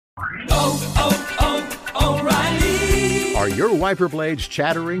O'Reilly. Are your wiper blades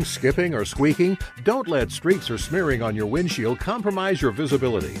chattering, skipping, or squeaking? Don't let streaks or smearing on your windshield compromise your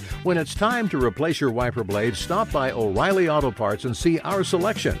visibility. When it's time to replace your wiper blades, stop by O'Reilly Auto Parts and see our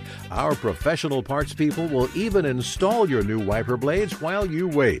selection. Our professional parts people will even install your new wiper blades while you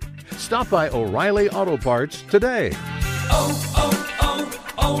wait. Stop by O'Reilly Auto Parts today.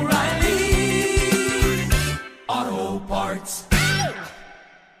 O'Reilly Auto Parts.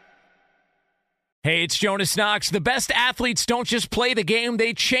 Hey, it's Jonas Knox. The best athletes don't just play the game,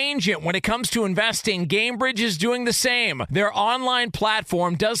 they change it. When it comes to investing, GameBridge is doing the same. Their online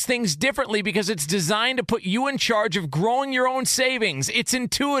platform does things differently because it's designed to put you in charge of growing your own savings. It's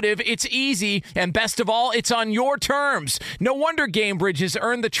intuitive, it's easy, and best of all, it's on your terms. No wonder GameBridge has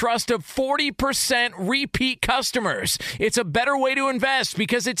earned the trust of 40% repeat customers. It's a better way to invest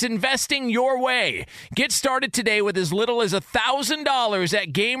because it's investing your way. Get started today with as little as $1,000 at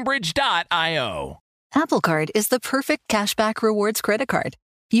GameBridge.io. Apple Card is the perfect cashback rewards credit card.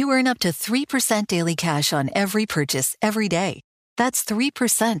 You earn up to 3% daily cash on every purchase every day. That's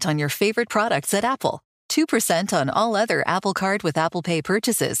 3% on your favorite products at Apple, 2% on all other Apple Card with Apple Pay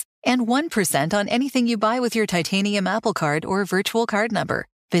purchases, and 1% on anything you buy with your titanium Apple Card or virtual card number.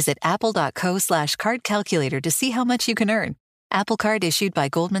 Visit apple.co/card calculator to see how much you can earn. Apple Card issued by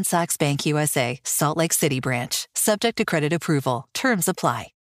Goldman Sachs Bank USA, Salt Lake City branch. Subject to credit approval. Terms apply.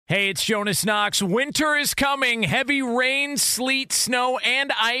 Hey, it's Jonas Knox. Winter is coming. Heavy rain, sleet, snow,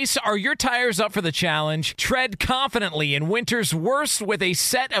 and ice. Are your tires up for the challenge? Tread confidently in winter's worst with a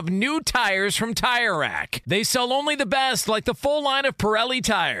set of new tires from Tire Rack. They sell only the best, like the full line of Pirelli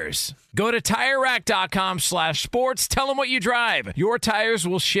tires. Go to TireRack.com/sports. Tell them what you drive. Your tires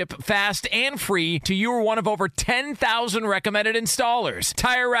will ship fast and free to you or one of over 10,000 recommended installers.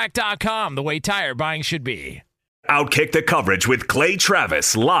 TireRack.com, the way tire buying should be. Outkick the coverage with Clay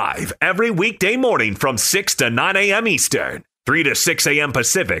Travis live every weekday morning from 6 to 9 a.m. Eastern, 3 to 6 a.m.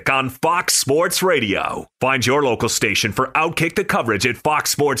 Pacific on Fox Sports Radio. Find your local station for Outkick the coverage at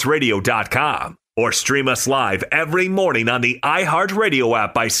foxsportsradio.com or stream us live every morning on the iHeartRadio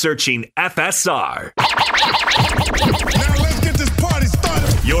app by searching FSR. Now let's get this party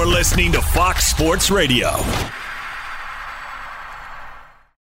started. You're listening to Fox Sports Radio.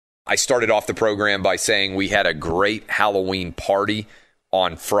 I started off the program by saying we had a great Halloween party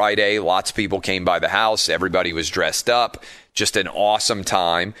on Friday. Lots of people came by the house. Everybody was dressed up. Just an awesome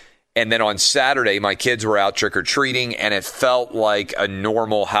time. And then on Saturday, my kids were out trick-or-treating, and it felt like a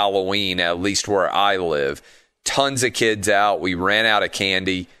normal Halloween, at least where I live. Tons of kids out. We ran out of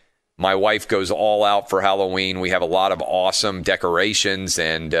candy. My wife goes all out for Halloween. We have a lot of awesome decorations,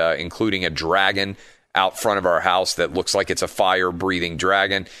 and including a dragon out front of our house that looks like it's a fire-breathing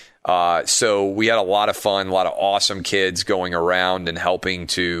dragon. So we had a lot of fun, a lot of awesome kids going around and helping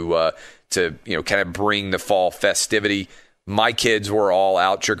to kind of bring the fall festivity. My kids were all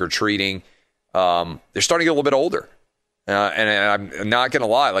out trick-or-treating. They're starting to get a little bit older. And I'm not going to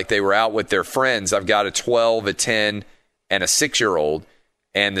lie, like they were out with their friends. I've got a 12, a 10, and a 6-year-old.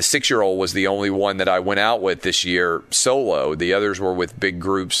 And the 6-year-old was the only one that I went out with this year solo. The others were with big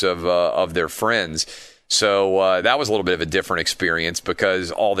groups of their friends. So that was a little bit of a different experience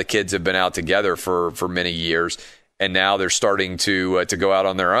because all the kids have been out together for many years, and now they're starting to go out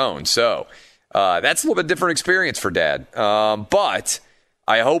on their own. So that's a little bit different experience for Dad. But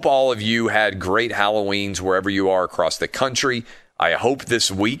I hope all of you had great Halloweens wherever you are across the country. I hope this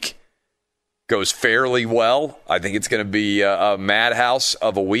week goes fairly well. I think it's going to be a madhouse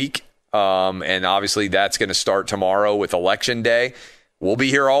of a week, and obviously that's going to start tomorrow with Election Day. We'll be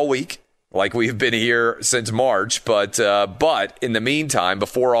here all week, like we've been here since March. But in the meantime,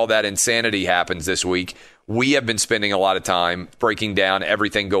 before all that insanity happens this week, we have been spending a lot of time breaking down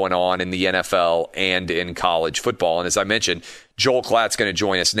everything going on in the NFL and in college football. And as I mentioned, Joel Klatt's going to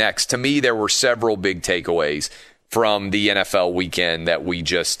join us next. To me, there were several big takeaways from the NFL weekend that we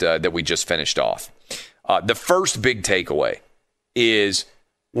just finished off. The first big takeaway is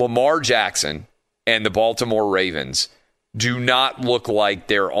Lamar Jackson and the Baltimore Ravens do not look like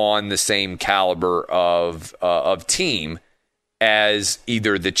they're on the same caliber of team as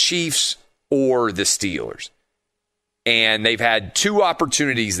either the Chiefs or the Steelers. And they've had two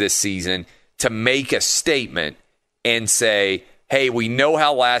opportunities this season to make a statement and say, hey, we know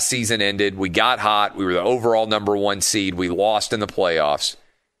how last season ended. We got hot. We were the overall number 1 seed. We lost in the playoffs.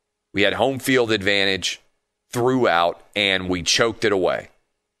 We had home field advantage throughout, and we choked it away.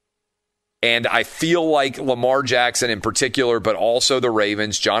 And I feel like Lamar Jackson in particular, but also the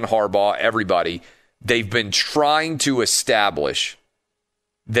Ravens, John Harbaugh, everybody, they've been trying to establish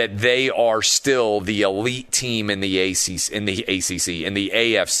that they are still the elite team in the AFC,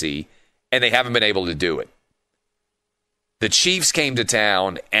 and they haven't been able to do it. The Chiefs came to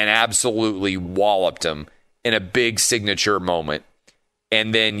town and absolutely walloped them in a big signature moment.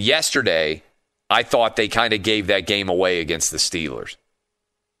 And then yesterday, I thought they kind of gave that game away against the Steelers.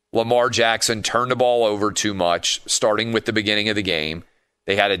 Lamar Jackson turned the ball over too much, starting with the beginning of the game.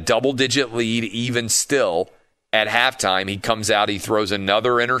 They had a double-digit lead even still. At halftime, he comes out, he throws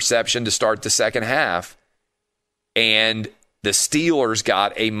another interception to start the second half. And the Steelers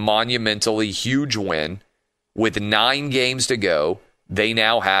got a monumentally huge win. With 9 games to go, they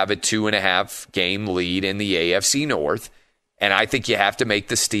now have a 2.5-game lead in the AFC North. And I think you have to make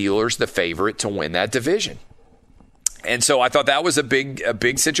the Steelers the favorite to win that division. And so I thought that was a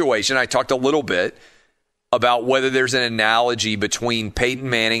big situation. I talked a little bit about whether there's an analogy between Peyton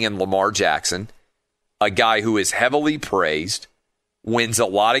Manning and Lamar Jackson, a guy who is heavily praised, wins a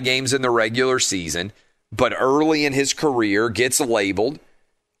lot of games in the regular season, but early in his career gets labeled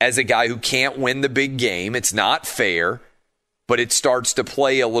as a guy who can't win the big game. It's not fair, but it starts to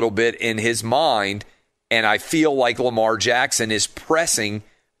play a little bit in his mind. And I feel like Lamar Jackson is pressing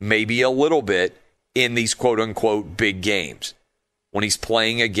maybe a little bit in these quote-unquote big games. When he's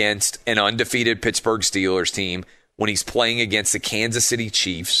playing against an undefeated Pittsburgh Steelers team, when he's playing against the Kansas City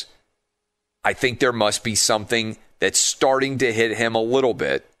Chiefs, I think there must be something that's starting to hit him a little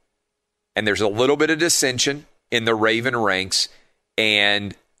bit. And there's a little bit of dissension in the Raven ranks,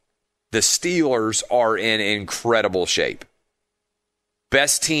 and the Steelers are in incredible shape.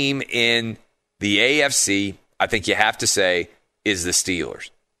 Best team in the AFC, I think you have to say, is the Steelers.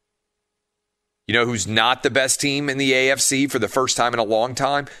 You know who's not the best team in the AFC for the first time in a long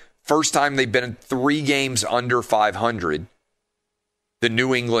time? First time they've been in 3 games under 500, the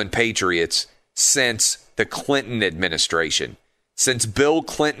New England Patriots, since the Clinton administration. Since Bill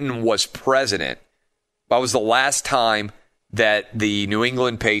Clinton was president, that was the last time that the New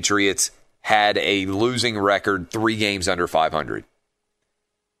England Patriots had a losing record 3 games under 500.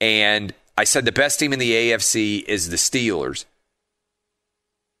 And I said the best team in the AFC is the Steelers.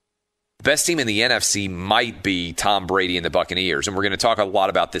 The best team in the NFC might be Tom Brady and the Buccaneers, and we're going to talk a lot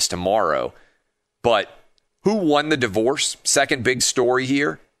about this tomorrow. But who won the divorce? Second big story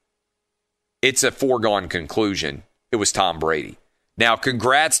here. It's a foregone conclusion. It was Tom Brady. Now,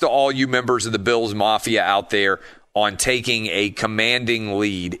 congrats to all you members of the Bills Mafia out there on taking a commanding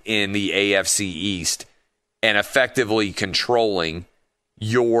lead in the AFC East and effectively controlling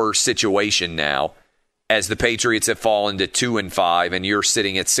your situation now, as the Patriots have fallen to 2-5, and you're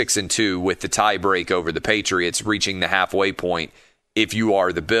sitting at 6-2 with the tie break over the Patriots, reaching the halfway point if you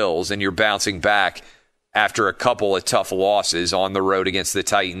are the Bills, and you're bouncing back after a couple of tough losses on the road against the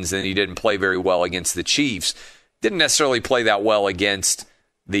Titans, and you didn't play very well against the Chiefs. Didn't necessarily play that well against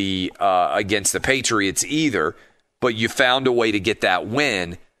the Patriots either, but you found a way to get that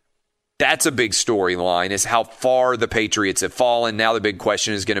win. That's a big storyline, is how far the Patriots have fallen. Now the big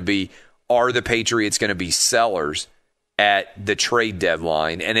question is going to be, are the Patriots going to be sellers at the trade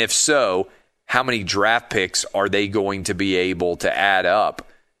deadline? And if so, how many draft picks are they going to be able to add up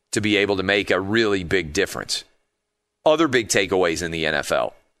to be able to make a really big difference? Other big takeaways in the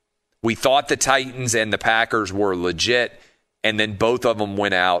NFL. We thought the Titans and the Packers were legit, and then both of them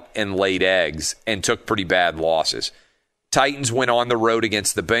went out and laid eggs and took pretty bad losses. Titans went on the road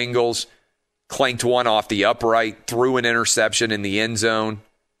against the Bengals, clanked one off the upright, threw an interception in the end zone,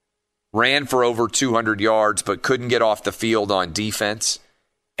 ran for over 200 yards, but couldn't get off the field on defense.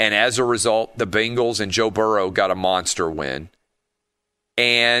 And as a result, the Bengals and Joe Burrow got a monster win.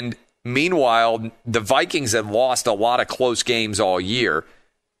 And meanwhile, the Vikings had lost a lot of close games all year.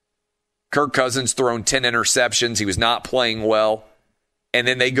 Kirk Cousins thrown 10 interceptions. He was not playing well. And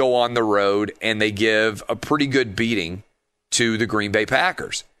then they go on the road and they give a pretty good beating to the Green Bay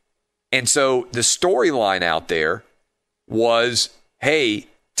Packers. And so the storyline out there was, hey,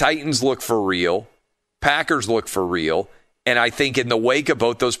 Titans look for real. Packers look for real. And I think in the wake of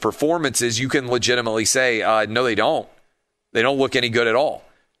both those performances, you can legitimately say, no, they don't. They don't look any good at all.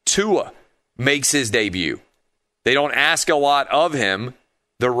 Tua makes his debut. They don't ask a lot of him.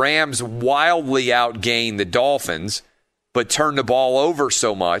 The Rams wildly outgain the Dolphins, but turn the ball over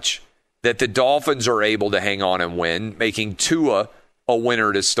so much that the Dolphins are able to hang on and win, making Tua a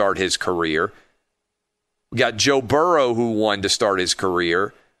winner to start his career. We got Joe Burrow, who won to start his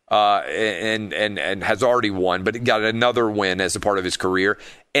career, and has already won, but got another win as a part of his career.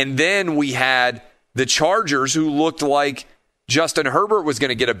 And then we had the Chargers, who looked like Justin Herbert was going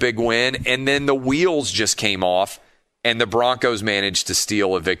to get a big win, and then the wheels just came off, and the Broncos managed to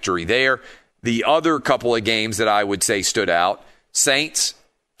steal a victory there. The other couple of games that I would say stood out, Saints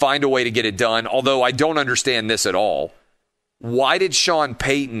find a way to get it done. Although I don't understand this at all. Why did Sean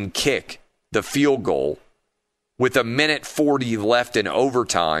Payton kick the field goal with 1:40 left in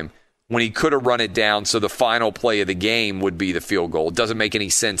overtime when he could have run it down so the final play of the game would be the field goal? It doesn't make any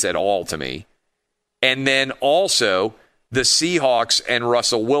sense at all to me. And then also the Seahawks and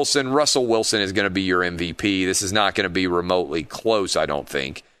Russell Wilson. Russell Wilson is going to be your MVP. This is not going to be remotely close, I don't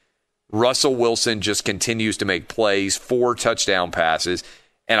think. Russell Wilson just continues to make plays, 4 touchdown passes.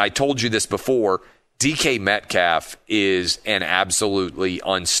 And I told you this before, DK Metcalf is an absolutely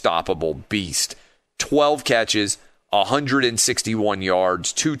unstoppable beast. 12 catches, 161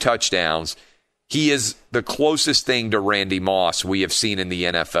 yards, 2 touchdowns. He is the closest thing to Randy Moss we have seen in the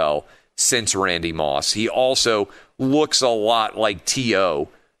NFL since Randy Moss. He also looks a lot like T.O.,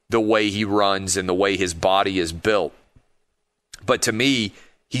 the way he runs and the way his body is built. But to me,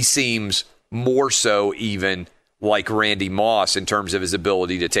 he seems more so even like Randy Moss in terms of his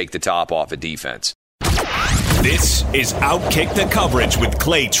ability to take the top off a defense. This is Outkick the Coverage with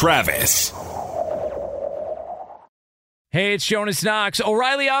Clay Travis. Hey, it's Jonas Knox.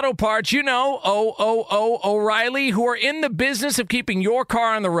 O'Reilly Auto Parts, you know, O'Reilly, who are in the business of keeping your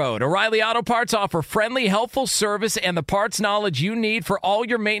car on the road. O'Reilly Auto Parts offer friendly, helpful service and the parts knowledge you need for all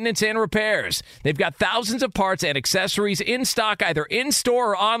your maintenance and repairs. They've got thousands of parts and accessories in stock, either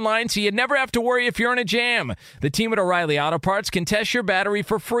in-store or online, so you never have to worry if you're in a jam. The team at O'Reilly Auto Parts can test your battery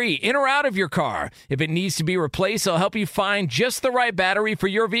for free, in or out of your car. If it needs to be replaced, they'll help you find just the right battery for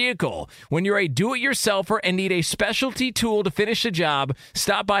your vehicle. When you're a do-it-yourselfer and need a specialty tool to finish the job,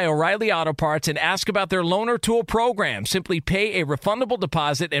 stop by O'Reilly Auto Parts and ask about their loaner tool program. Simply pay a refundable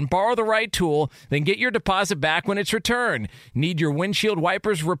deposit and borrow the right tool, then get your deposit back when it's returned. Need your windshield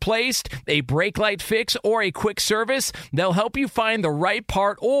wipers replaced, a brake light fix, or a quick service? They'll help you find the right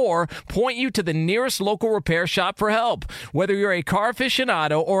part or point you to the nearest local repair shop for help. Whether you're a car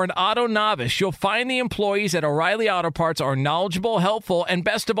aficionado or an auto novice, you'll find the employees at O'Reilly Auto Parts are knowledgeable, helpful, and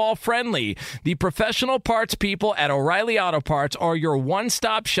best of all, friendly. The professional parts people at O'Reilly Auto Parts are your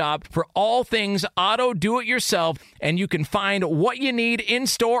one-stop shop for all things auto do-it-yourself, and you can find what you need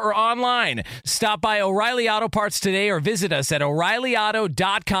in-store or online. Stop by O'Reilly Auto Parts today or visit us at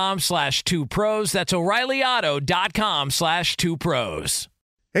O'ReillyAuto.com/2pros. That's O'ReillyAuto.com/2pros.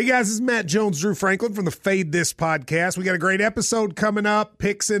 Hey guys, this is Matt Jones, Drew Franklin from the Fade This podcast. We got a great episode coming up.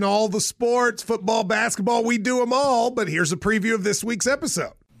 Picks in all the sports, football, basketball, we do them all. But here's a preview of this week's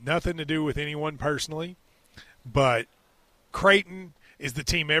episode. Nothing to do with anyone personally, but Creighton is the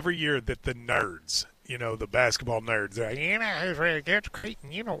team every year that the nerds, the basketball nerds, they're like, who's really good?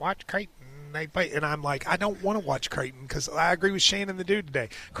 Creighton, watch Creighton. They play. And I'm like, I don't want to watch Creighton because I agree with Shannon the dude today.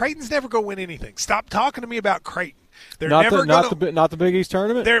 Creighton's never going to win anything. Stop talking to me about Creighton. They're not never not the Big East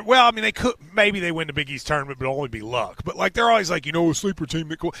tournament. They could maybe they win the Big East tournament, but it'll only be luck. But they're always like, a sleeper team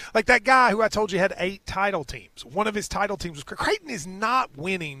that cool. Like that guy who I told you had 8 title teams. One of his title teams was Creighton is not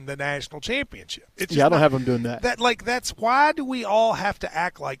winning the national championship. I don't have them doing that. That's why do we all have to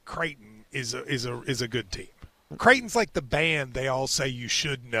act like Creighton is a good team? Creighton's like the band they all say you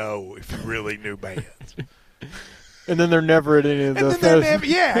should know if you really knew bands. And then they're never at any of the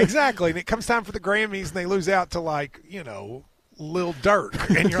yeah, exactly. And it comes time for the Grammys, and they lose out to Lil Durk,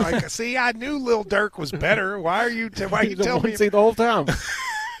 and you're like, "See, I knew Lil Durk was better. Why are you telling me?" The whole time.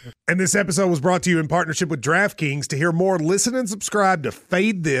 And this episode was brought to you in partnership with DraftKings. To hear more, listen and subscribe to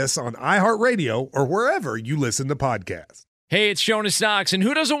Fade This on iHeartRadio or wherever you listen to podcasts. Hey, it's Jonas Knox, and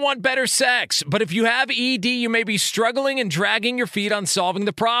who doesn't want better sex? But if you have ED, you may be struggling and dragging your feet on solving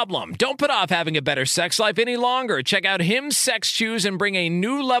the problem. Don't put off having a better sex life any longer. Check out Hims Sex Chews and bring a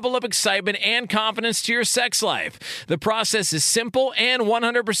new level of excitement and confidence to your sex life. The process is simple and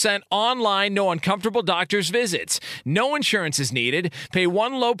 100% online, no uncomfortable doctor's visits. No insurance is needed. Pay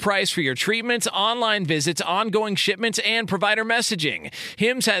one low price for your treatments, online visits, ongoing shipments, and provider messaging.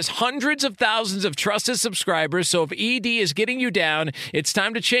 Hims has hundreds of thousands of trusted subscribers, so if ED is getting you down, it's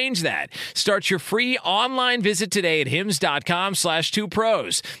time to change that. Start your free online visit today at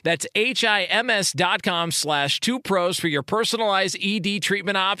hims.com/2pros. That's HIMS.com/2pros for your personalized ED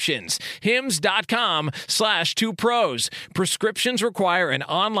treatment options. hims.com/2pros. Prescriptions require an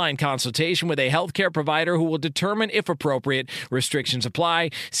online consultation with a healthcare provider who will determine if appropriate. Restrictions apply.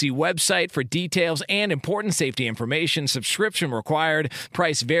 See website for details and important safety information. Subscription required.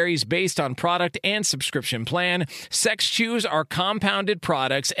 Price varies based on product and subscription plan. Sex Chews are compounded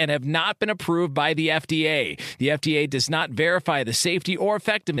products and have not been approved by the FDA. The FDA does not verify the safety or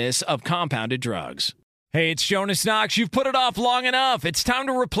effectiveness of compounded drugs. Hey, it's Jonas Knox. You've put it off long enough. It's time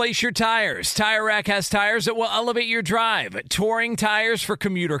to replace your tires. Tire Rack has tires that will elevate your drive. Touring tires for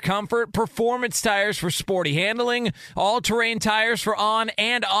commuter comfort, performance tires for sporty handling, all-terrain tires for on-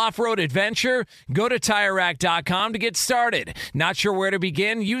 and off-road adventure. Go to TireRack.com to get started. Not sure where to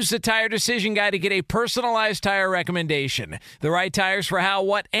begin? Use the Tire Decision Guide to get a personalized tire recommendation. The right tires for how,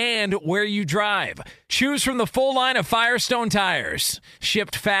 what, and where you drive. Choose from the full line of Firestone tires.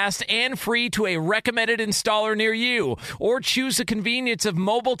 Shipped fast and free to a recommended installer near you, or choose the convenience of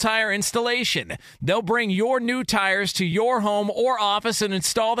mobile tire installation. They'll bring your new tires to your home or office and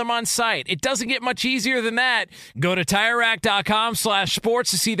install them on site. It doesn't get much easier than that. Go to TireRack.com/sports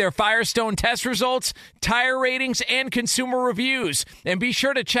to see their Firestone test results, tire ratings, and consumer reviews. And be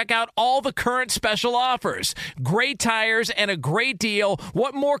sure to check out all the current special offers. Great tires and a great deal.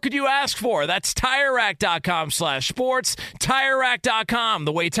 What more could you ask for? That's TireRack.com/sports. TireRack.com,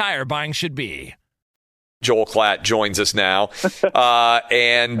 the way tire buying should be. Joel Klatt joins us now.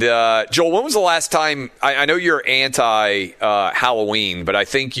 Joel, when was the last time, I know you're anti-Halloween, but I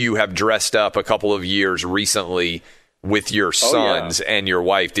think you have dressed up a couple of years recently with your sons and your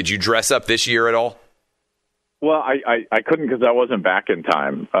wife. Did you dress up this year at all? Well, I couldn't because I wasn't back in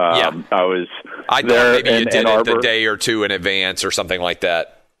time. I thought maybe you did it the day or two in advance or something like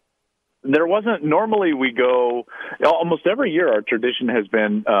that. There wasn't. Normally we go almost every year. Our tradition has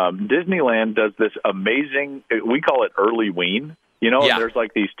been Disneyland does this amazing, we call it early ween, and there's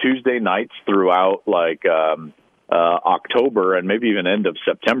like these Tuesday nights throughout like October and maybe even end of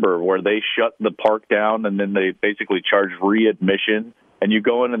September where they shut the park down and then they basically charge readmission. And you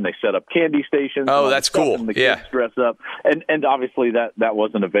go in and they set up candy stations. Oh, that's cool. And the kids dress up. And obviously that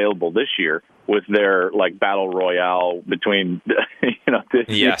wasn't available this year with their like battle royale between Disney and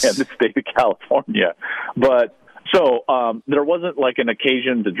the state of California. But so there wasn't like an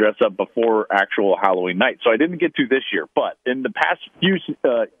occasion to dress up before actual Halloween night. So I didn't get to this year. But in the past few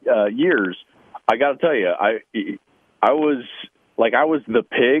years, I got to tell you, I was the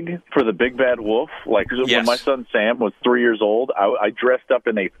pig for the Big Bad Wolf. When my son Sam was 3 years old, I dressed up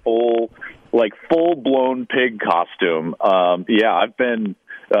in a full-blown pig costume. I've been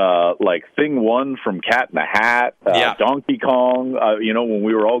Thing 1 from Cat in the Hat, Donkey Kong, when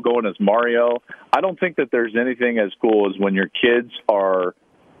we were all going as Mario. I don't think that there's anything as cool as when your kids are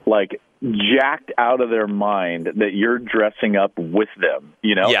jacked out of their mind that you're dressing up with them.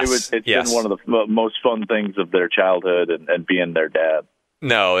 It's been one of the most fun things of their childhood and being their dad.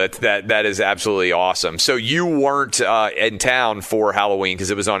 No, that is absolutely awesome. So you weren't in town for Halloween because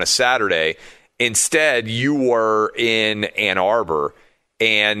it was on a Saturday. Instead, you were in Ann Arbor,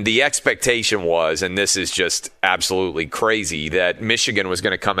 and the expectation was, and this is just absolutely crazy, that Michigan was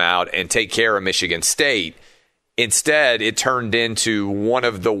going to come out and take care of Michigan State. Instead, it turned into one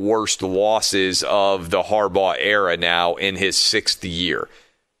of the worst losses of the Harbaugh era now in his 6th year.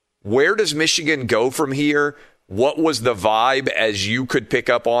 Where does Michigan go from here? What was the vibe as you could pick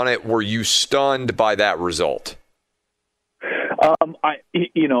up on it? Were you stunned by that result?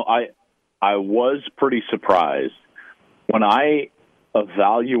 I was pretty surprised. When I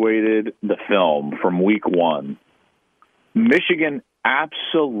evaluated the film from week 1, Michigan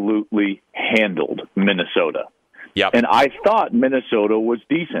absolutely handled Minnesota. Yep. And I thought Minnesota was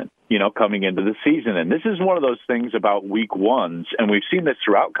decent, coming into the season. And this is one of those things about week ones, and we've seen this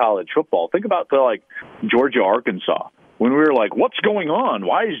throughout college football. Think about Georgia, Arkansas. When we were like, what's going on?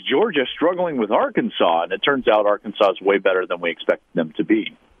 Why is Georgia struggling with Arkansas? And it turns out Arkansas is way better than we expected them to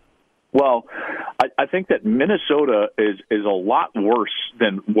be. Well, I think that Minnesota is a lot worse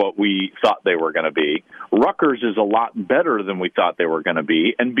than what we thought they were going to be. Rutgers is a lot better than we thought they were going to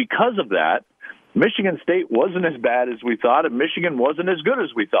be. And because of that, Michigan State wasn't as bad as we thought, and Michigan wasn't as good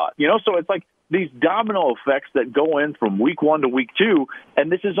as we thought. So it's like these domino effects that go in from week 1 to week 2,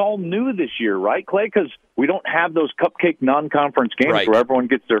 and this is all new this year, right, Clay? Because we don't have those cupcake non-conference games where everyone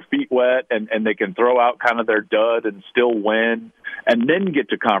gets their feet wet and they can throw out kind of their dud and still win and then get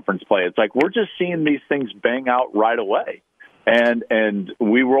to conference play. It's like we're just seeing these things bang out right away. And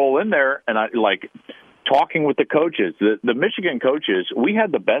we roll in there, and talking with the coaches, the Michigan coaches, we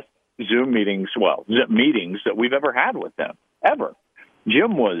had the best Zoom meetings that we've ever had with them, ever.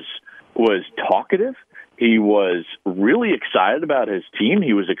 Jim was talkative. He was really excited about his team.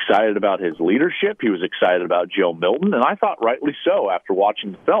 He was excited about his leadership. He was excited about Joe Milton, and I thought rightly so after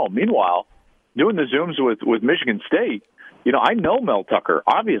watching the film. Meanwhile, doing the Zooms with Michigan State, I know Mel Tucker,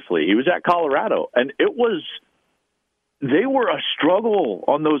 obviously. He was at Colorado, and they were a struggle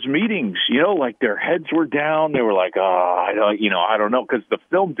on those meetings, their heads were down. They were like, I don't know, because the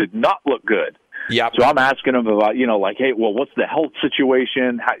film did not look good. Yep. So I'm asking him about, like, hey, well, what's the health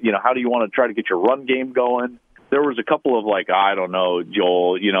situation? How do you want to try to get your run game going? There was a couple of like, I don't know,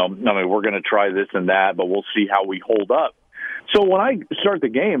 Joel, we're going to try this and that, but we'll see how we hold up. So when I start the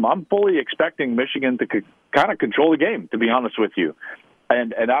game, I'm fully expecting Michigan to kind of control the game, to be honest with you.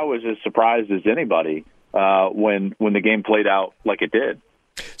 And I was as surprised as anybody when the game played out like it did.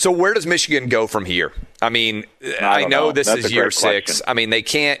 So where does Michigan go from here? I mean, I know this is year 6. I mean, they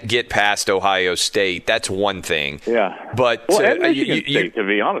can't get past Ohio State. That's one thing. Yeah. But and Michigan State, to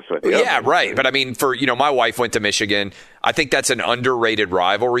be honest with you. Yeah, right. But I mean, my wife went to Michigan. I think that's an underrated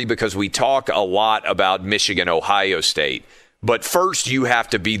rivalry because we talk a lot about Michigan, Ohio State. But first, you have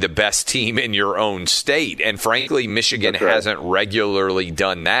to be the best team in your own state. And frankly, Michigan hasn't regularly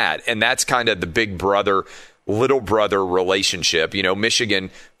done that. And that's kind of the big brother, little brother relationship.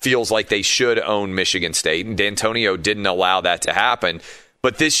 Michigan feels like they should own Michigan State, and D'Antonio didn't allow that to happen.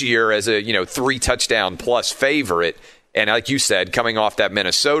 But this year, as a 3-touchdown plus favorite, and like you said, coming off that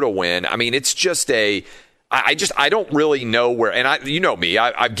Minnesota win, I mean, it's just I don't really know where, and I've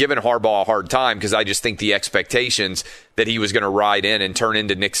given Harbaugh a hard time because I just think the expectations that he was going to ride in and turn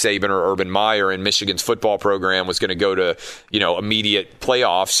into Nick Saban or Urban Meyer and Michigan's football program was going to go to, immediate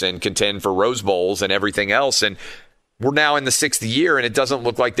playoffs and contend for Rose Bowls and everything else. And we're now in the 6th year, and it doesn't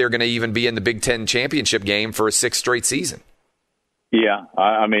look like they're going to even be in the Big Ten championship game for a 6th straight season. Yeah,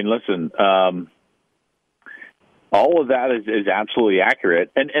 I mean, listen, all of that is absolutely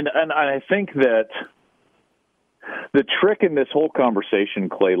accurate. And I think that the trick in this whole conversation,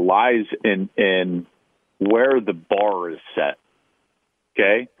 Clay, lies in where the bar is set,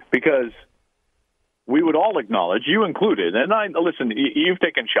 okay? Because we would all acknowledge, you included, and listen, you've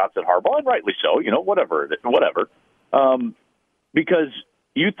taken shots at Harbaugh, and rightly so, whatever. Because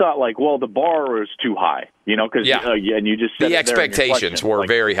you thought, like, well, the bar is too high, because and you just said the expectations were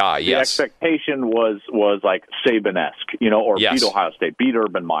very high, yes. The expectation was like Saban-esque, or beat Ohio State, beat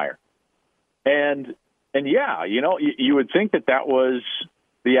Urban Meyer. And yeah, you would think that was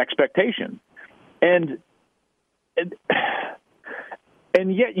the expectation. And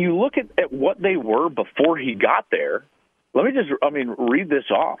yet you look at what they were before he got there. Let me read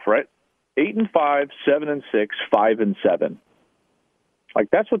this off, right? 8-5, 7-6, 5-7. Like,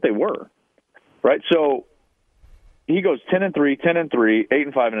 that's what they were, right? So he goes 10-3, 10-3,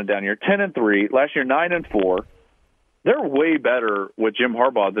 8-5 in a down year, 10-3. Last year, 9-4. They're way better with Jim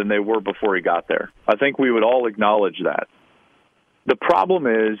Harbaugh than they were before he got there. I think we would all acknowledge that. The problem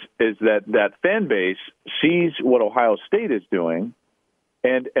is that fan base sees what Ohio State is doing,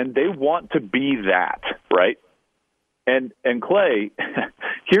 and they want to be that, right? And Clay,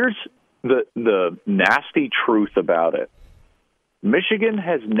 here's the nasty truth about it. Michigan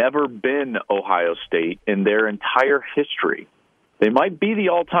has never been Ohio State in their entire history. They might be the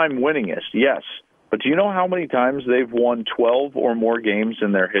all-time winningest, yes. But do you know how many times they've won 12 or more games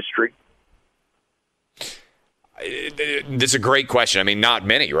in their history? This is a great question. I mean, not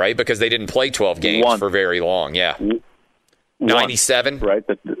many, right? Because they didn't play 12 games for very long. Yeah. 97? Right.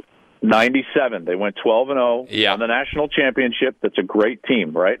 97. They went 12-0. Yeah. Won the national championship. That's a great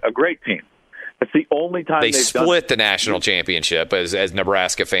team, right? A great team. It's the only time they split the national championship, as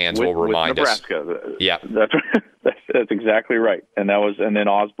Nebraska fans will remind us. Yeah. That's exactly right. And then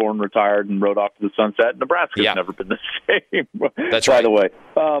Osborne retired and rode off to the sunset. Nebraska's never been the same. That's right. By the way.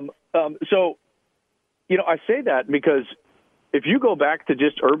 So, I say that because if you go back to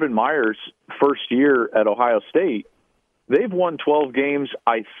just Urban Meyer's first year at Ohio State, they've won 12 games,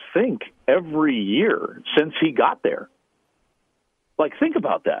 I think, every year since he got there. Like, think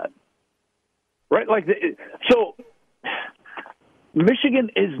about that. Right? So Michigan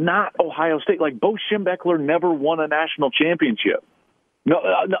is not Ohio State. Like, Bo Schembechler never won a national championship. No,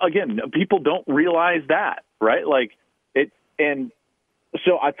 again, people don't realize that, right? Like, and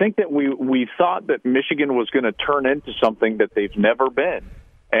so I think that we thought that Michigan was going to turn into something that they've never been,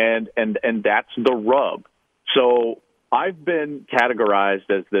 and that's the rub. So I've been categorized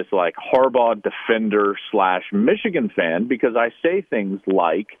as this like Harbaugh defender / Michigan fan because I say things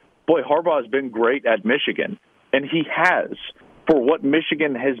like, boy, Harbaugh has been great at Michigan, and he has. For what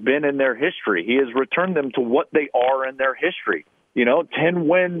Michigan has been in their history, he has returned them to what they are in their history. 10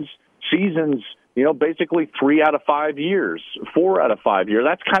 wins seasons, basically 3 out of 5 years, 4 out of 5 years.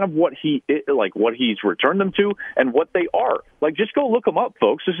 That's kind of what what he's returned them to and what they are. Like, just go look them up,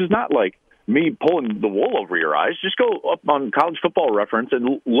 folks. This is not like me pulling the wool over your eyes. Just go up on College Football Reference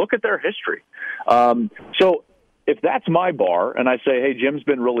and look at their history. So if that's my bar, and I say, hey, Jim's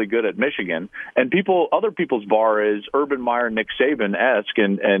been really good at Michigan, and other people's bar is Urban Meyer, Nick Saban-esque,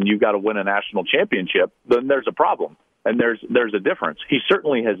 and you've got to win a national championship, then there's a problem. And there's a difference. He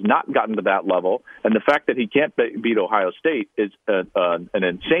certainly has not gotten to that level, and the fact that he can't beat Ohio State is an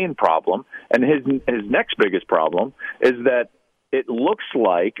insane problem. And his next biggest problem is that it looks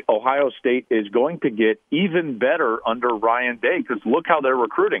like Ohio State is going to get even better under Ryan Day, because look how they're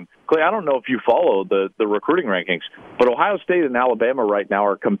recruiting. Clay, I don't know if you follow the recruiting rankings, but Ohio State and Alabama right now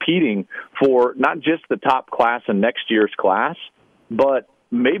are competing for not just the top class in next year's class, but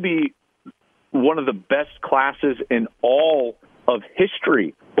maybe one of the best classes in all of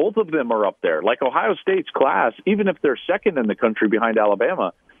history. Both of them are up there. Like Ohio State's class, even if they're second in the country behind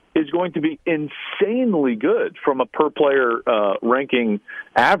Alabama, is going to be insanely good from a per-player ranking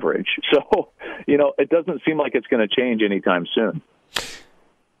average. So, it doesn't seem like it's going to change anytime soon.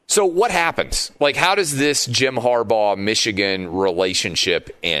 So what happens? Like, how does this Jim Harbaugh-Michigan relationship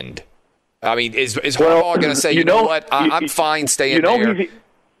end? I mean, is Harbaugh going to say, you know what, I'm fine staying there?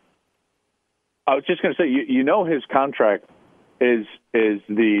 I was just going to say, his contract is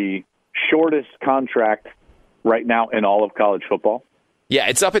the shortest contract right now in all of college football. Yeah,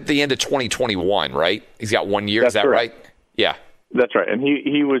 it's up at the end of 2021, right? He's got 1 year. Is that right? Yeah, that's right. And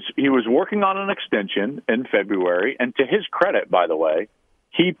he was working on an extension in February. And to his credit, by the way,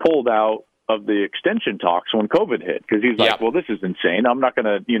 he pulled out of the extension talks when COVID hit, because he's like, well, this is insane. I'm not going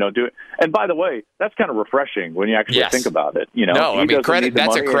to, do it. And by the way, that's kind of refreshing when you actually think about it. No, I mean,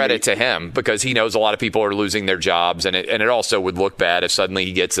 that's a credit to him, because he knows a lot of people are losing their jobs, and it also would look bad if suddenly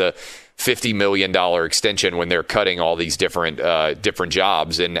he gets a $50 million extension when they're cutting all these different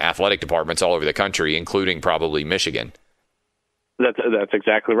jobs in athletic departments all over the country, including probably Michigan. That's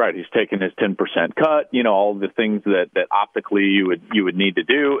exactly right. He's taken his 10% cut, all the things that optically you would need to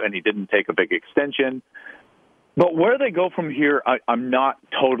do, and he didn't take a big extension. But where they go from here, I'm not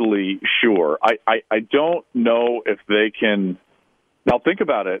totally sure. I don't know if they can. Now think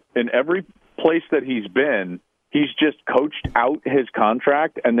about it. In every place that he's been, he's just coached out his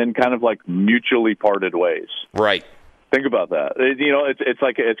contract and then kind of like mutually parted ways. Right. Think about that.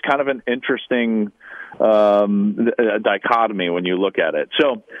 It's kind of an interesting dichotomy when you look at it.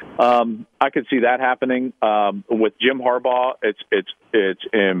 So I could see that happening with Jim Harbaugh. It's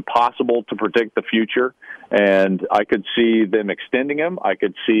impossible to predict the future, and I could see them extending him. I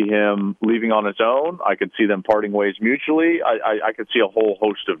could see him leaving on his own. I could see them parting ways mutually. I could see a whole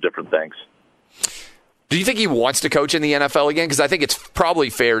host of different things. Do you think he wants to coach in the NFL again? Because I think it's probably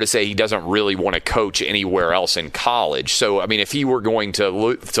fair to say he doesn't really want to coach anywhere else in college. So, I mean, if he were going to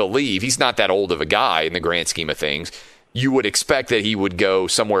leave, he's not that old of a guy in the grand scheme of things. You would expect that he would go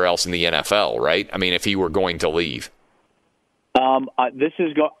somewhere else in the NFL, right? I mean, if he were going to leave. I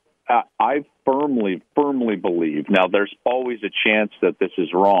firmly believe. Now, there's always a chance that this is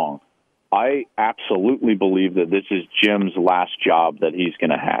wrong. I absolutely believe that this is Jim's last job that he's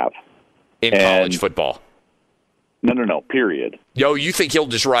going to have. In college football? No, period. Yo, you think he'll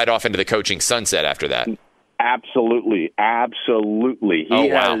just ride off into the coaching sunset after that? Absolutely. I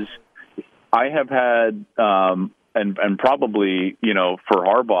have had, and probably, for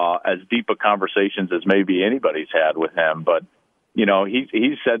Harbaugh, as deep a conversations as maybe anybody's had with him, but,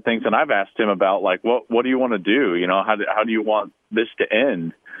 he's said things, and I've asked him about, like, what do you want to do? How do you want this to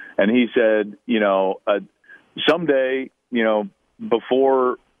end? And he said, someday,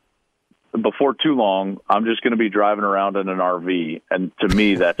 before too long, I'm just going to be driving around in an RV, and to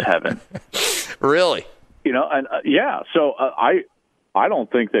me, that's heaven. Really? So I don't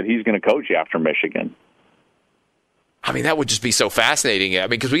think that he's going to coach after Michigan. I mean, that would just be so fascinating. I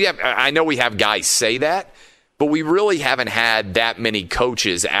mean, because I know we have guys say that, but we really haven't had that many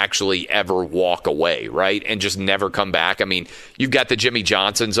coaches actually ever walk away, right, and just never come back. I mean, you've got the Jimmy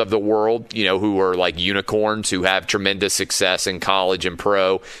Johnsons of the world, who are like unicorns who have tremendous success in college and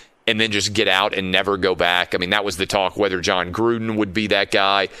pro, and then just get out and never go back. I mean, that was the talk, whether John Gruden would be that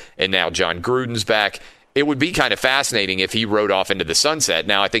guy, and now John Gruden's back. It would be kind of fascinating if he rode off into the sunset.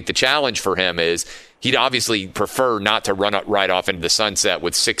 Now, I think the challenge for him is he'd obviously prefer not to right off into the sunset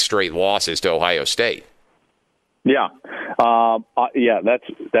with 6 straight losses to Ohio State. Yeah.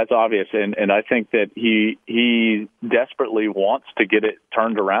 That's obvious. And I think that he desperately wants to get it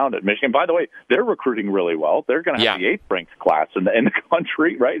turned around at Michigan. By the way, they're recruiting really well. They're going to have the 8th ranked class in the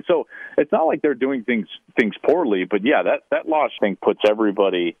country, right? So it's not like they're doing things poorly, but that loss, I think, puts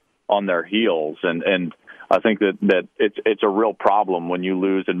everybody on their heels. And I think that it's a real problem when you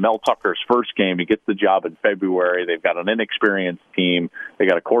lose. In Mel Tucker's first game, he gets the job in February. They've got an inexperienced team. They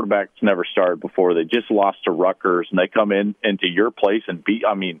got a quarterback that's never started before. They just lost to Rutgers, and they come into your place and beat.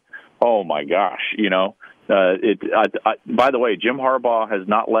 I mean, oh my gosh, by the way, Jim Harbaugh has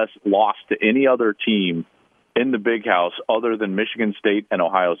not lost to any other team in the Big House other than Michigan State and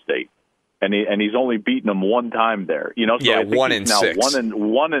Ohio State. and he's only beaten them one time there. So I think 1-6.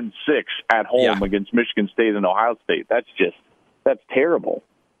 1-6 at home against Michigan State and Ohio State. That's terrible.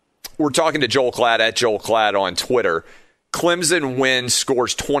 We're talking to Joel Klatt at Joel Klatt on Twitter. Clemson wins,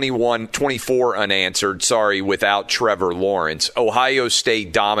 scores 24 unanswered, without Trevor Lawrence. Ohio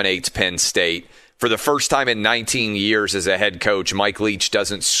State dominates Penn State. For the first time in 19 years as a head coach, Mike Leach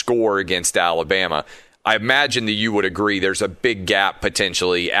doesn't score against Alabama. I imagine that you would agree there's a big gap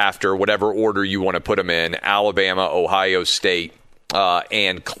potentially after whatever order you want to put them in, Alabama, Ohio State,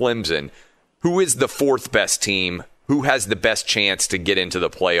 and Clemson. Who is the fourth best team? Who has the best chance to get into the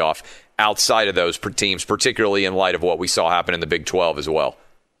playoff outside of those teams, particularly in light of what we saw happen in the Big 12 as well?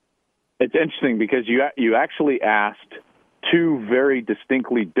 It's interesting because you actually asked two very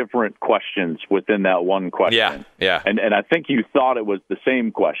distinctly different questions within that one question. Yeah. And I think you thought it was the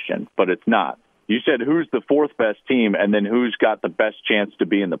same question, but it's not. You said who's the fourth best team and then who's got the best chance to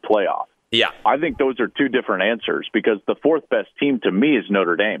be in the playoff. Yeah. I think those are two different answers because the fourth best team to me is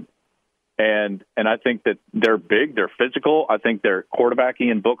Notre Dame. And I think that they're big, they're physical. I think their quarterback,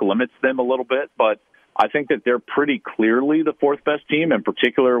 Ian Book, limits them a little bit, but I think that they're pretty clearly the fourth best team, in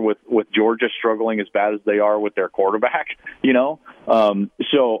particular with Georgia struggling as bad as they are with their quarterback,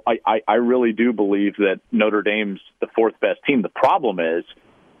 So I really do believe that Notre Dame's the fourth best team. The problem is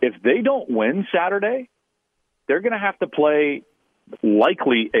if they don't win Saturday, they're going to have to play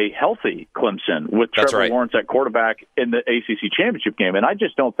likely a healthy Clemson with Trevor Lawrence at quarterback in the ACC championship game. And I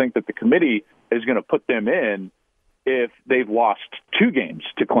just don't think that the committee is going to put them in if they've lost two games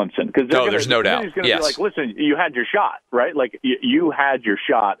to Clemson. There's no doubt. It's going to be like, listen, you had your shot, right? Like you had your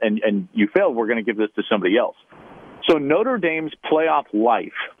shot and you failed. We're going to give this to somebody else. So Notre Dame's playoff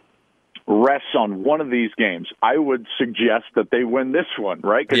life rests on one of these games. I would suggest that they win this one,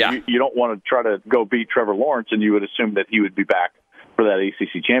 right? Because you don't want to try to go beat Trevor Lawrence, and you would assume that he would be back for that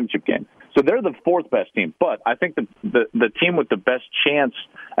ACC championship game. So they're the fourth best team. But I think the team with the best chance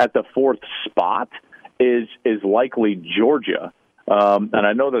at the fourth spot is likely Georgia. And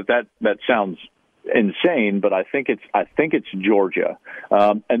I know that sounds insane, but I think it's Georgia.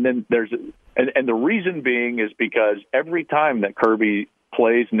 And then and the reason being is because every time that Kirby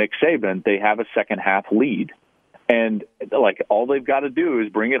plays Nick Saban, they have a second half lead. And like all they've got to do is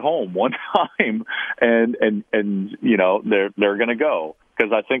bring it home one time, and they're going to go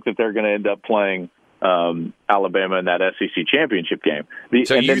because I think that they're going to end up playing Alabama in that SEC championship game.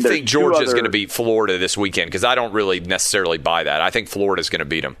 So you think Georgia's going to beat Florida this weekend? Because I don't really necessarily buy that. I think Florida's going to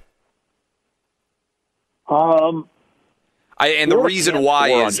beat them. And the reason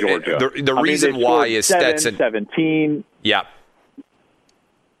why is the reason why is Stetson 17. Yeah.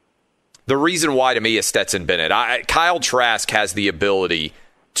 The reason why to me is Stetson Bennett. Kyle Trask has the ability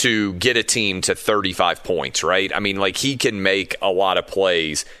to get a team to 35 points, right? I mean, like he can make a lot of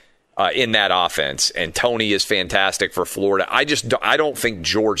plays in that offense, and Tony is fantastic for Florida. I don't think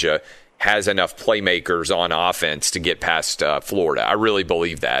Georgia has enough playmakers on offense to get past Florida. I really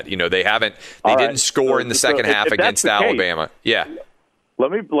believe that. They didn't score in the second half against Alabama. Yeah. Let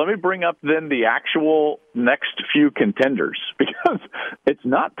me bring up then the actual next few contenders because it's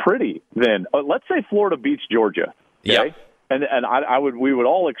not pretty. Then let's say Florida beats Georgia, okay? Yeah, and we would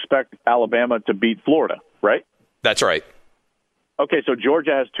all expect Alabama to beat Florida, right? That's right. Okay, so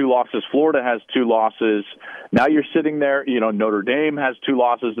Georgia has 2 losses, Florida has 2 losses. Now you're sitting there, Notre Dame has 2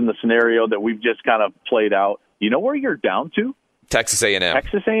 losses in the scenario that we've just kind of played out. You know where you're down to? Texas A&M.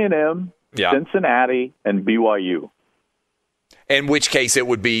 Texas A&M, Cincinnati, and BYU. In which case it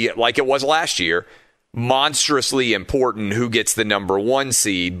would be, like it was last year, monstrously important who gets the number 1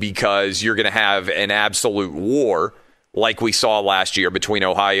 seed because you're going to have an absolute war like we saw last year between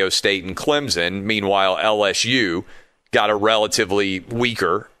Ohio State and Clemson. Meanwhile, LSU got a relatively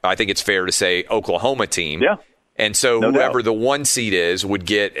weaker, I think it's fair to say, Oklahoma team. Yeah. And so whoever the 1 seed is would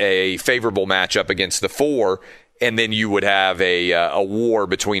get a favorable matchup against the 4, and then you would have a war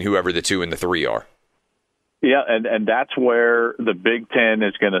between whoever the 2 and the 3 are. Yeah, and that's where the Big Ten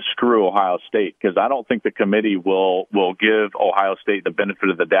is going to screw Ohio State because I don't think the committee will give Ohio State the benefit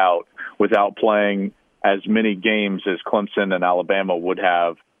of the doubt without playing as many games as Clemson and Alabama would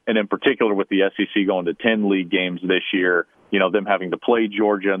have, and in particular with the SEC going to 10 league games this year, them having to play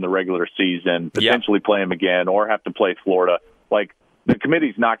Georgia in the regular season, potentially play them again, or have to play Florida. Like, the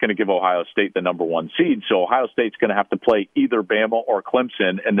committee's not going to give Ohio State the number 1 seed, so Ohio State's going to have to play either Bama or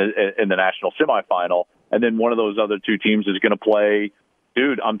Clemson in the national semifinal. And then one of those other 2 teams is going to play,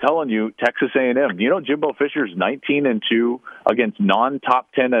 dude, I'm telling you, Texas A&M. Jimbo Fisher's 19-2 against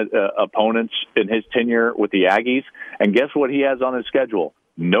non-top 10 opponents in his tenure with the Aggies. And guess what he has on his schedule?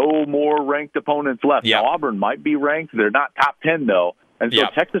 No more ranked opponents left. Yeah. Now, Auburn might be ranked. They're not top 10, though. And so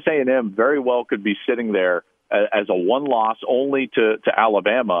Texas A&M very well could be sitting there as a one loss only to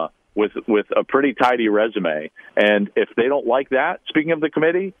Alabama with a pretty tidy resume. And if they don't like that, speaking of the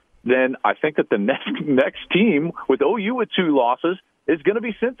committee, then I think that the next team with OU with 2 losses is going to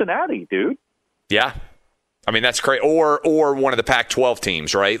be Cincinnati, dude. Yeah. I mean, that's crazy. Or one of the Pac-12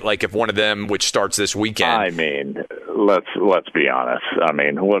 teams, right? Like if one of them, which starts this weekend. I mean, let's be honest. I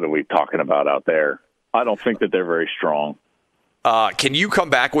mean, what are we talking about out there? I don't think that they're very strong. Can you come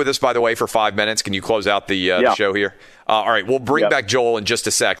back with us, by the way, for 5 minutes? Can you close out the show here? All right, we'll bring back Joel in just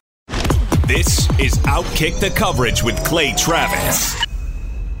a sec. This is Outkick the Coverage with Clay Travis.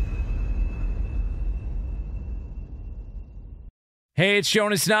 Hey, it's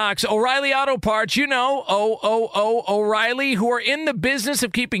Jonas Knox. O'Reilly Auto Parts, you know, O'Reilly, who are in the business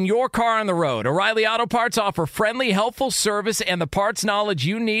of keeping your car on the road. O'Reilly Auto Parts offer friendly, helpful service and the parts knowledge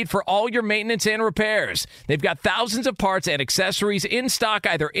you need for all your maintenance and repairs. They've got thousands of parts and accessories in stock,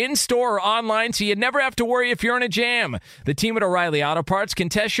 either in-store or online, so you never have to worry if you're in a jam. The team at O'Reilly Auto Parts can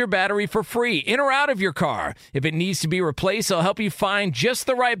test your battery for free, in or out of your car. If it needs to be replaced, they'll help you find just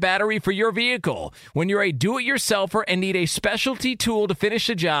the right battery for your vehicle. When you're a do-it-yourselfer and need a specialty tool to finish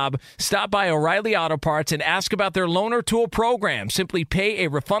the job, stop by O'Reilly Auto Parts and ask about their loaner tool program. Simply pay a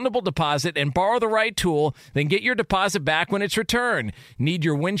refundable deposit and borrow the right tool, then get your deposit back when it's returned. Need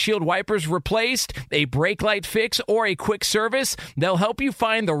your windshield wipers replaced, a brake light fix, or a quick service? They'll help you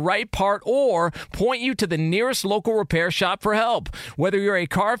find the right part or point you to the nearest local repair shop for help. Whether you're a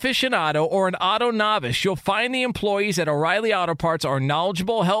car aficionado or an auto novice, you'll find the employees at O'Reilly Auto Parts are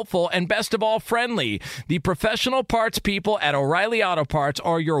knowledgeable, helpful, and best of all, friendly. The professional parts people at O'Reilly Auto Parts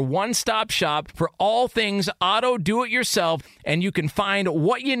are your one-stop shop for all things auto do-it-yourself, and you can find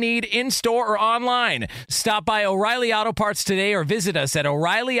what you need in-store or online. Stop by O'Reilly Auto Parts today or visit us at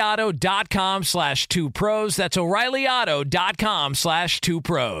O'ReillyAuto.com/2pros. That's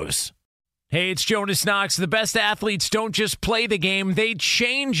O'ReillyAuto.com/2pros. Hey, it's Jonas Knox. The best athletes don't just play the game, they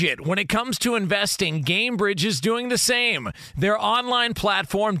change it. When it comes to investing, GameBridge is doing the same. Their online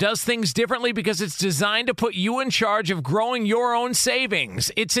platform does things differently because it's designed to put you in charge of growing your own savings.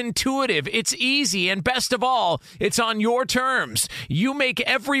 It's intuitive, it's easy, and best of all, it's on your terms. You make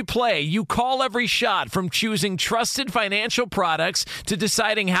every play, you call every shot, from choosing trusted financial products to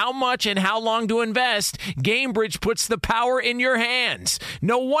deciding how much and how long to invest. GameBridge puts the power in your hands.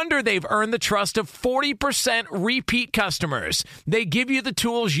 No wonder they've earned the trust of 40% repeat customers. They give you the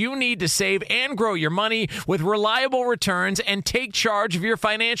tools you need to save and grow your money with reliable returns and take charge of your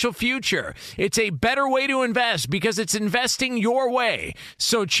financial future. It's a better way to invest because it's investing your way.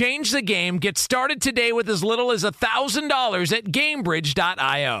 So change the game. Get started today with as little as $1,000 at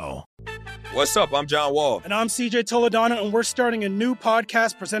GameBridge.io. What's up? I'm John Wall. And I'm CJ Toledano, and we're starting a new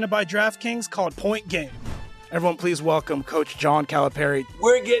podcast presented by DraftKings called Point Game. Everyone, please welcome Coach John Calipari.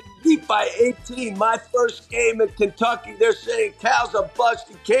 We're getting beat by 18. My first game in Kentucky, they're saying Cal's a bust.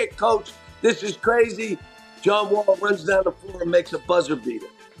 He can't coach. This is crazy. John Wall runs down the floor and makes a buzzer beater.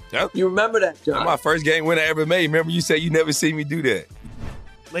 Yep. You remember that, John? That's my first game winner I ever made. Remember you said you never see me do that.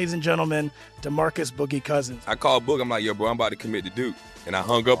 Ladies and gentlemen, DeMarcus Boogie Cousins. I called Boog. I'm like, yo, bro, I'm about to commit to Duke. And I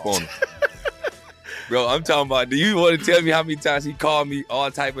hung up on him. Bro, I'm talking about, do you want to tell me how many times he called me all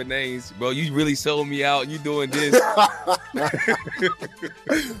type of names? Bro, you really sold me out. You doing this.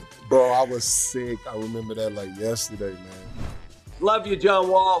 Bro, I was sick. I remember that like yesterday, man. Love you, John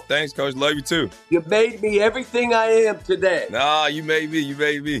Wall. Thanks, Coach. Love you, too. You made me everything I am today. Nah, you made me. You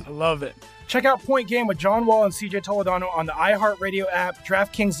made me. I love it. Check out Point Game with John Wall and CJ Toledano on the iHeartRadio app,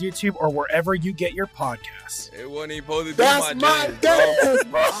 DraftKings YouTube, or wherever you get your podcasts. It wasn't even supposed to be That's my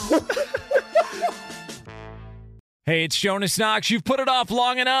game, bro. Hey, it's Jonas Knox. You've put it off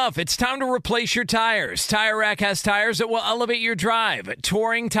long enough. It's time to replace your tires. Tire Rack has tires that will elevate your drive.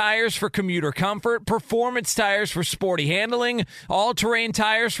 Touring tires for commuter comfort, performance tires for sporty handling, all-terrain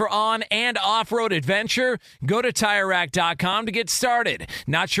tires for on- and off-road adventure. Go to TireRack.com to get started.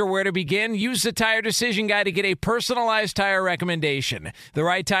 Not sure where to begin? Use the Tire Decision Guide to get a personalized tire recommendation. The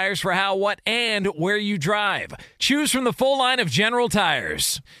right tires for how, what, and where you drive. Choose from the full line of General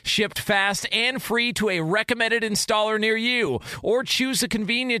Tires. Shipped fast and free to a recommended installer near you, or choose the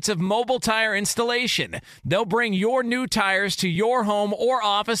convenience of mobile tire installation. They'll bring your new tires to your home or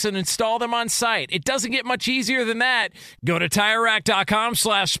office and install them on site. It doesn't get much easier than that. Go to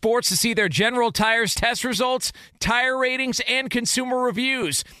TireRack.com/sports to see their General Tires test results, tire ratings, and consumer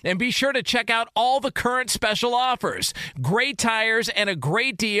reviews. And be sure to check out all the current special offers. Great tires and a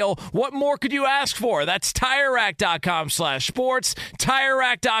great deal. What more could you ask for? That's TireRack.com/sports.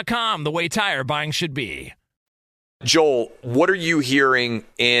 TireRack.com, the way tire buying should be. Joel, what are you hearing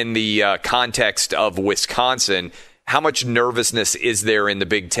in the context of Wisconsin how much nervousness is there in the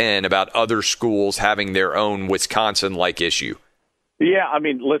Big Ten about other schools having their own Wisconsin-like issue? Yeah, I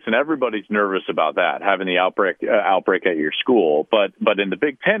mean, listen, everybody's nervous about that, having the outbreak at your school. But in the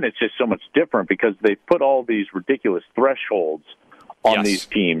Big Ten, it's just so much different because they've put all these ridiculous thresholds on these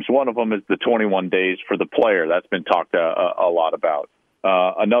teams. One of them is the 21 days for the player. That's been talked a lot about.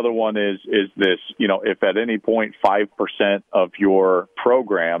 Another one is this, if at any point 5% of your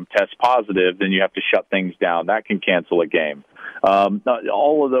program tests positive, then you have to shut things down. That can cancel a game.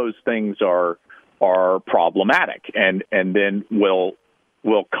 All of those things are problematic and then will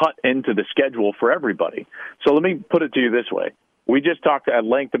cut into the schedule for everybody. So let me put it to you this way. We just talked at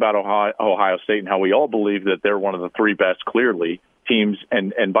length about Ohio State and how we all believe that they're one of the three best, clearly, teams.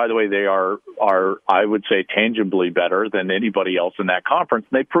 And by the way, they are I would say tangibly better than anybody else in that conference.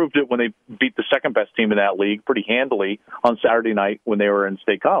 And they proved it when they beat the second best team in that league pretty handily on Saturday night when they were in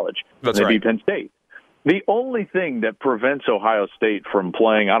State College. That's they right. beat Penn State. The only thing that prevents Ohio State from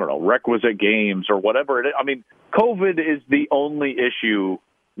playing, requisite games or whatever it is, COVID is the only issue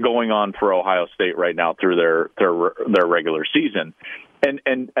going on for Ohio State right now through their regular season.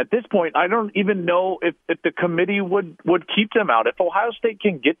 And at this point, I don't even know if the committee would keep them out. If Ohio State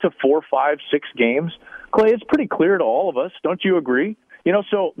can get to 4, 5, 6 games, Clay, it's pretty clear to all of us. Don't you agree?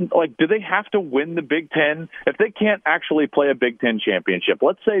 So, do they have to win the Big Ten? If they can't actually play a Big Ten championship,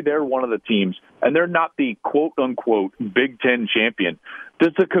 let's say they're one of the teams and they're not the quote-unquote Big Ten champion,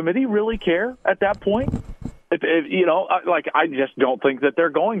 does the committee really care at that point? I just don't think that they're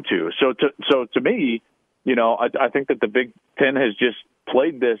going to. So to me, I think that the Big Ten has just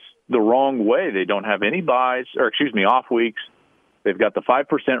played this the wrong way. They don't have any off weeks. They've got the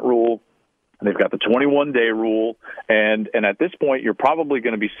 5% rule. They've got the 21-day rule, and at this point, you're probably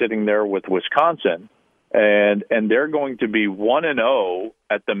going to be sitting there with Wisconsin, and they're going to be 1-0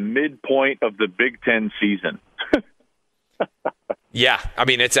 at the midpoint of the Big Ten season. Yeah,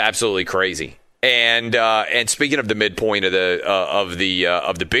 it's absolutely crazy. And speaking of the midpoint of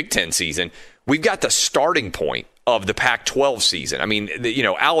the Big Ten season, we've got the starting point of the Pac-12 season.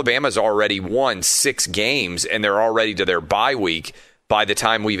 Alabama's already won 6 games, and they're already to their bye week by the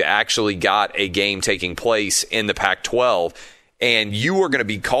time we've actually got a game taking place in the Pac-12. And you are going to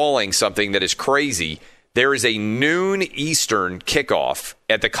be calling something that is crazy. There is a noon Eastern kickoff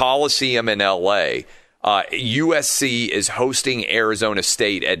at the Coliseum in L.A. USC is hosting Arizona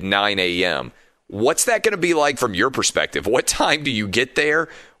State at 9 a.m. What's that going to be like from your perspective? What time do you get there?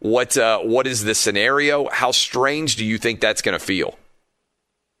 What is the scenario? How strange do you think that's going to feel?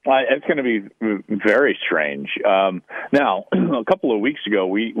 It's going to be very strange. Now, a couple of weeks ago,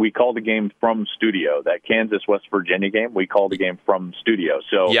 we called a game from studio. That Kansas-West Virginia game, we called a game from studio.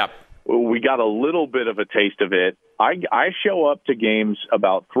 So we got a little bit of a taste of it. I show up to games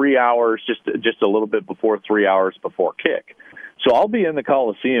about 3 hours, just a little bit before 3 hours before kick. So I'll be in the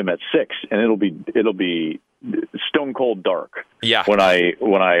Coliseum at 6, and it'll be stone cold dark. Yeah. When I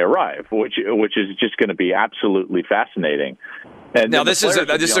arrive, which is just going to be absolutely fascinating. And now this is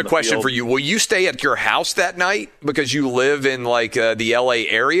a question for you. Will you stay at your house that night because you live in the LA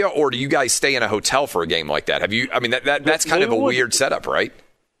area, or do you guys stay in a hotel for a game like that? Have you? That's kind of a weird setup, right?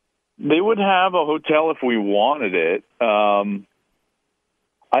 They would have a hotel if we wanted it. I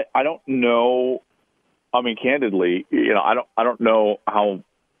don't know. Candidly, I don't know how.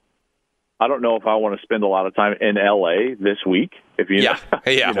 I don't know if I want to spend a lot of time in LA this week.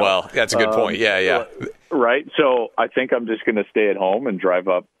 Well, that's a good point. Yeah. Right. So I think I'm just going to stay at home and drive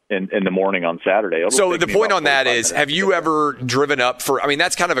up in the morning on Saturday. So the point on that is, have you ever driven up for,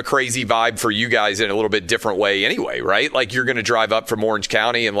 that's kind of a crazy vibe for you guys in a little bit different way anyway, right? Like you're going to drive up from Orange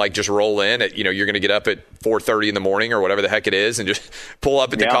County and just roll in at, you're going to get up at 4:30 in the morning or whatever the heck it is and just pull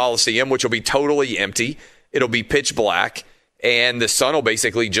up at the Coliseum, which will be totally empty. It'll be pitch black. And the sun will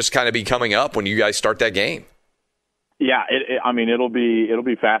basically just kind of be coming up when you guys start that game. Yeah, it'll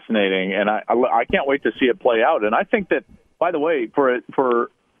be fascinating, and I can't wait to see it play out. And I think that, by the way,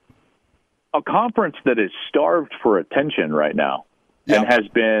 for a conference that is starved for attention right now and has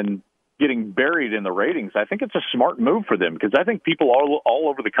been getting buried in the ratings, I think it's a smart move for them because I think people all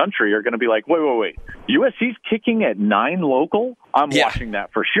over the country are going to be like, wait, USC's kicking at 9 local? I'm watching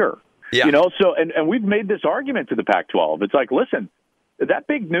that for sure. Yeah. So and we've made this argument to the Pac-12. It's like, listen, that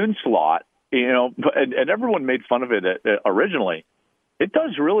big noon slot, and everyone made fun of it originally. It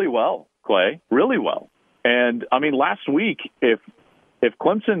does really well, Clay, really well. And last week, if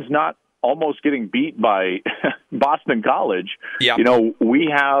Clemson's not almost getting beat by Boston College,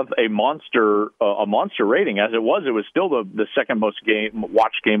 we have a monster rating. As it was still the second most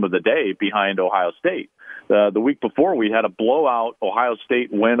watched game of the day behind Ohio State. The week before, we had a blowout Ohio State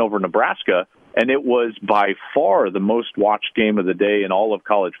win over Nebraska and it was by far the most watched game of the day in all of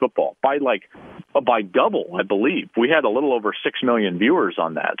college football by double, I believe. We had a little over 6 million viewers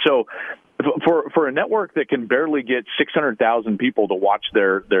on that. So for a network that can barely get 600,000 people to watch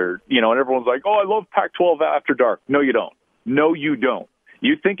their and everyone's like, oh, I love Pac-12 After Dark. No, you don't. No, you don't.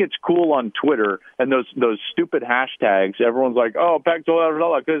 You think it's cool on Twitter and those stupid hashtags. Everyone's like, oh, Pac-12 After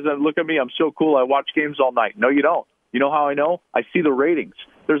Dark, because look at me, I'm so cool. I watch games all night. No, you don't. You know how I know? I see the ratings.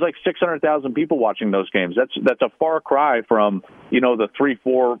 There's like 600,000 people watching those games. That's a far cry from, the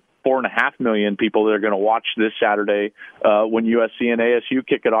 4.5 million people that are going to watch this Saturday when USC and ASU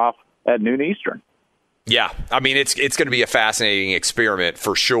kick it off at noon Eastern. Yeah, I mean, it's going to be a fascinating experiment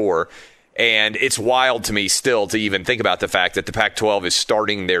for sure. And it's wild to me still to even think about the fact that the Pac-12 is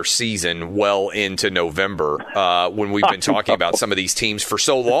starting their season well into November when we've been talking about some of these teams for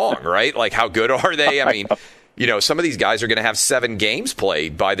so long, right? Like, how good are they? I mean, some of these guys are going to have 7 games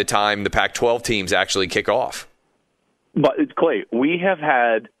played by the time the Pac-12 teams actually kick off. But, Clay, we have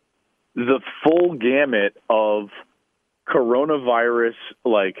had the full gamut of coronavirus,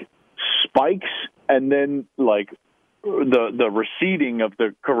 spikes and then, the receding of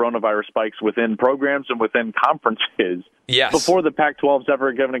the coronavirus spikes within programs and within conferences before the Pac-12 is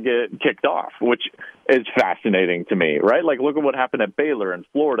ever going to get kicked off, which is fascinating to me, right? Look at what happened at Baylor and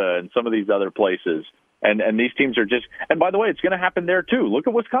Florida and some of these other places. And these teams are just – and by the way, it's going to happen there too. Look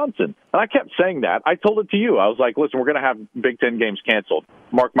at Wisconsin. And I kept saying that. I told it to you. I was like, listen, we're going to have Big Ten games canceled.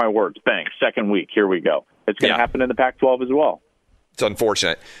 Mark my words. Bang. Second week. Here we go. It's going to happen in the Pac-12 as well. It's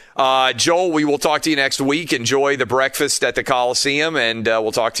unfortunate. Joel, we will talk to you next week. Enjoy the breakfast at the Coliseum, and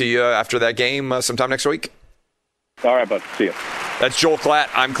we'll talk to you after that game sometime next week. All right, bud. See you. That's Joel Klatt.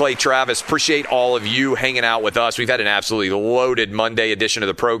 I'm Clay Travis. Appreciate all of you hanging out with us. We've had an absolutely loaded Monday edition of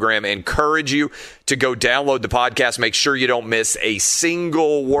the program. Encourage you to go download the podcast. Make sure you don't miss a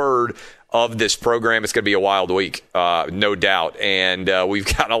single word of this program. It's going to be a wild week, no doubt. And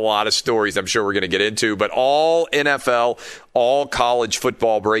we've got a lot of stories I'm sure we're going to get into, but all NFL, all college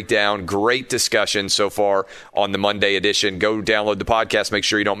football breakdown. Great discussion so far on the Monday edition. Go download the podcast. Make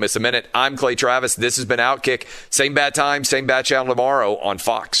sure you don't miss a minute. I'm Clay Travis. This has been Outkick. Same bad time, same bad channel tomorrow on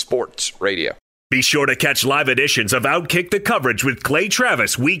Fox Sports Radio. Be sure to catch live editions of Outkick the Coverage with Clay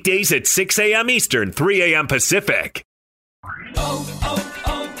Travis weekdays at 6 a.m. Eastern, 3 a.m. Pacific.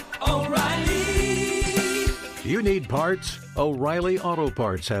 You need parts? O'Reilly Auto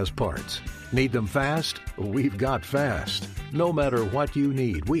Parts has parts. Need them fast? We've got fast. No matter what you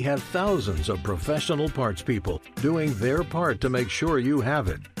need, we have thousands of professional parts people doing their part to make sure you have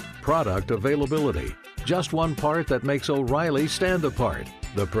it. Product availability. Just one part that makes O'Reilly stand apart.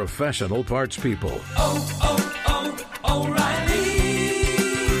 The professional parts people. O'Reilly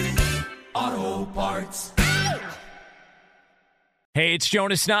Auto Parts. Hey, it's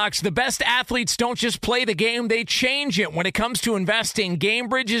Jonas Knox. The best athletes don't just play the game, they change it. When it comes to investing,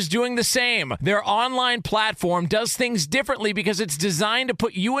 GameBridge is doing the same. Their online platform does things differently because it's designed to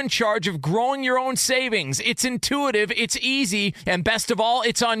put you in charge of growing your own savings. It's intuitive, it's easy, and best of all,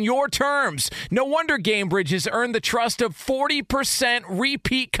 it's on your terms. No wonder GameBridge has earned the trust of 40%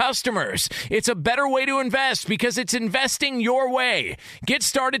 repeat customers. It's a better way to invest because it's investing your way. Get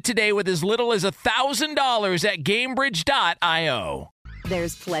started today with as little as $1,000 at GameBridge.io.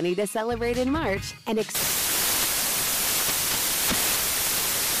 There's plenty to celebrate in March and National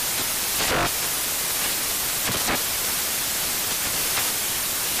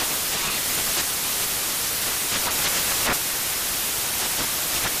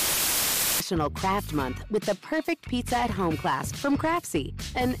Craft Month with the perfect pizza at home class from Craftsy.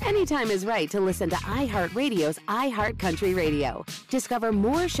 And anytime is right to listen to iHeartRadio's iHeartCountry Radio. Discover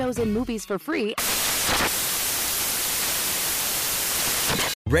more shows and movies for free.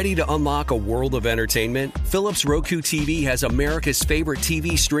 Ready to unlock a world of entertainment? Philips Roku TV has America's favorite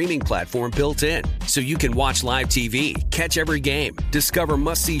TV streaming platform built in, so you can watch live TV, catch every game, discover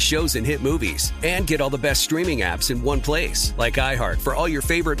must-see shows and hit movies, and get all the best streaming apps in one place, like iHeart for all your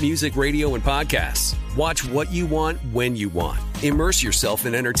favorite music, radio, and podcasts. Watch what you want, when you want. Immerse yourself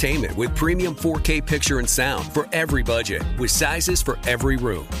in entertainment with premium 4K picture and sound for every budget, with sizes for every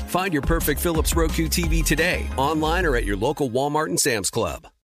room. Find your perfect Philips Roku TV today, online or at your local Walmart and Sam's Club.